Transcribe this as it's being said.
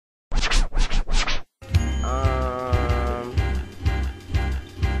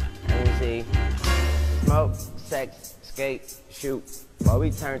sex, skate, shoot. Boy, we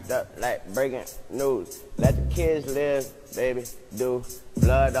turned up like breaking news. Let the kids live, baby, do.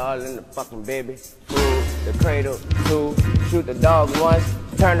 Blood all in the fucking baby. Food, the cradle, two. Shoot the dog once.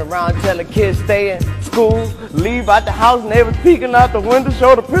 Turn around, tell the kids stay in school. Leave out the house, neighbors peeking out the window.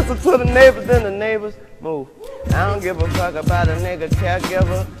 Show the pistol to the neighbors, then the neighbors move. I don't give a fuck about a nigga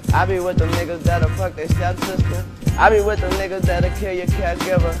caregiver. I be with the niggas that'll fuck their stepsister. I be with the niggas that'll kill your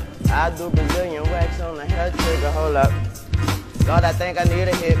caregiver. I do Brazilian wax on the hair trigger. Hold up. Lord, I think I need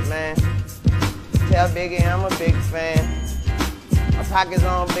a hit, man. Tell Biggie I'm a big fan. My pockets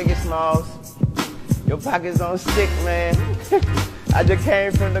on Biggie Smalls. Your pockets on stick, man. I just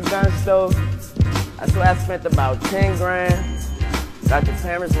came from the gun store. I swear I spent about 10 grand. Got your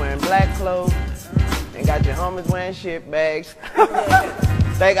parents wearing black clothes. And got your homies wearing shit bags.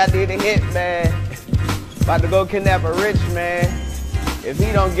 Think I need a hit, man. About to go kidnap a rich man. If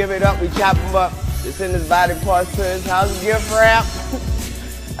he don't give it up, we chop him up. Just send his body parts to his house and gift wrap.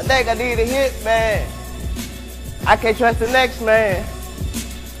 I think I need a hit, man. I can't trust the next man.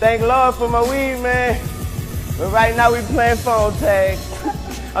 Thank Lord for my weed, man. But right now we playing phone tag.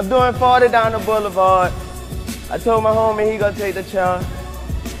 I'm doing 40 down the boulevard. I told my homie he gonna take the charge.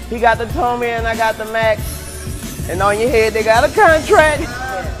 He got the Tommy and I got the Mac. And on your head they got a contract.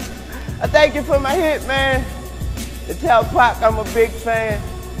 I thank you for my hit, man. To tell Pac I'm a big fan.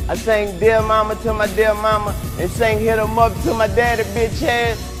 I sang Dear Mama to my dear mama and sang Hit 'em Up to my daddy bitch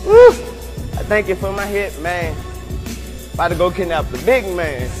ass. Woo! I thank you for my hit, man. About to go kidnap the big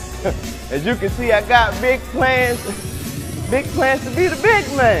man. As you can see, I got big plans to be the big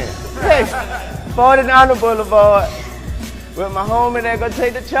man. Hey, 40 down the boulevard with my homie that gonna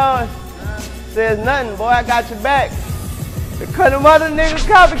take the charge. Says nothing, boy, I got your back. To cut them other niggas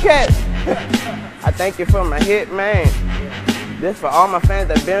copycats. I thank you for my hit, man. This for all my fans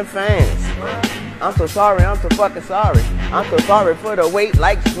that been fans. I'm so sorry, I'm so fucking sorry. I'm so sorry for the weight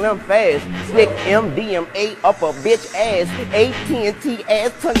like Slim Fast. Slick MDMA up a bitch ass. AT&T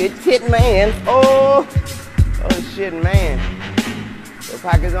ass tongue tit man. Oh shit, man. Your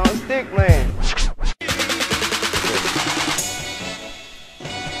pockets on stick, man.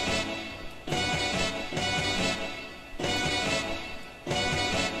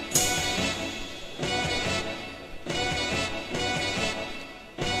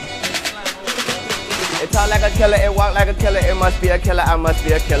 It talk like a killer, it walk like a killer, it must be a killer, I must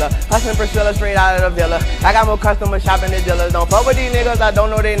be a killer. Hustling Priscilla straight out of the villa. I got more customers shopping than dealers. Don't fuck with these niggas, I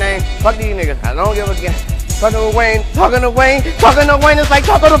don't know their name. Fuck these niggas, I don't give a damn. Fucking with Wayne, talking to Wayne, it's like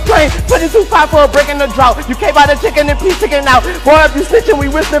talking to plane. 22.5 for a break in the drought. You can't buy the chicken and peace chicken out. Boy, if you snitching, we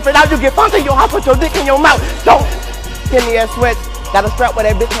will sniff it out. You get funked in your house, put your dick in your mouth. Don't give me that sweat. Got a strap with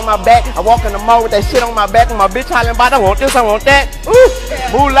that bitch on my back. I walk in the mall with that shit on my back. And my bitch hollering about, I want this, I want that. Ooh,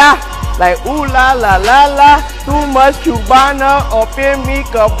 moolah. Like ooh la la la la, too much Cubana up in mi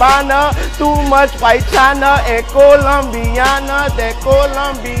cabana, too much white China and Colombiana, de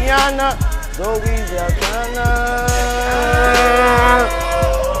Colombiana, Louisiana.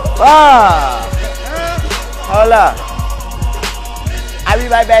 Hold up. I be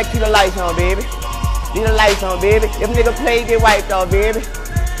right back, keep the lights on, baby. Leave the lights on, baby. If nigga play, get wiped off, baby.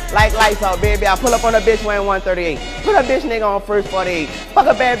 Like lights out, baby. I pull up on a bitch wearing 138. Put a bitch nigga on first 48. Fuck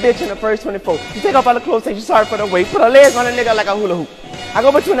a bad bitch in the first 24. She take off all the clothes, say she sorry for the weight. Put her legs on a nigga like a hula hoop. I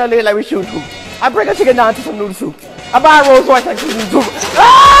go between her legs like we shoot hoop. I break a chicken down to some noodle soup. I buy a Rolls Royce like some noodle soup.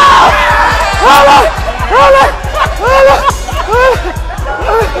 Ah!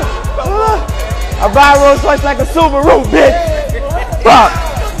 I buy a Rolls Royce like a Subaru, bitch. Fuck.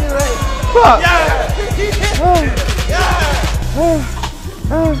 Fuck.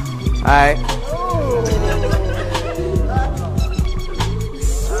 Alright.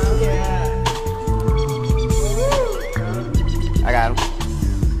 I got him.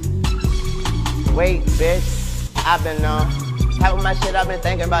 Wait, bitch. I've been type of my shit, I've been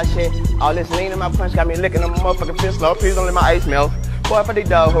thinking about shit. All this lean in my punch got me licking on my motherfucking fist slow. Please don't let my ice melt. Boy, for the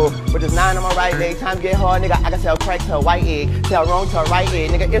dog hole. With this 9 on my right leg. Time get hard, nigga. I can tell crack to a white egg. Tell wrong to a right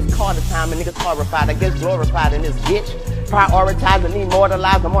egg. Nigga, it's called the time and niggas horrified. I guess glorified in this bitch. Prioritize and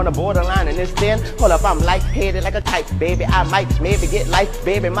immortalize. I'm on the borderline and it's thin. Hold up, I'm light-headed like a kite. Baby, I might maybe get life.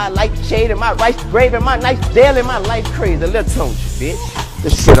 Baby, my life shade in my rice. Gravy, my nice. Daily, my life crazy. Little tune, bitch.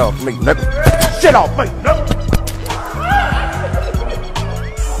 This shit off me, nigga. Shit off me, nigga.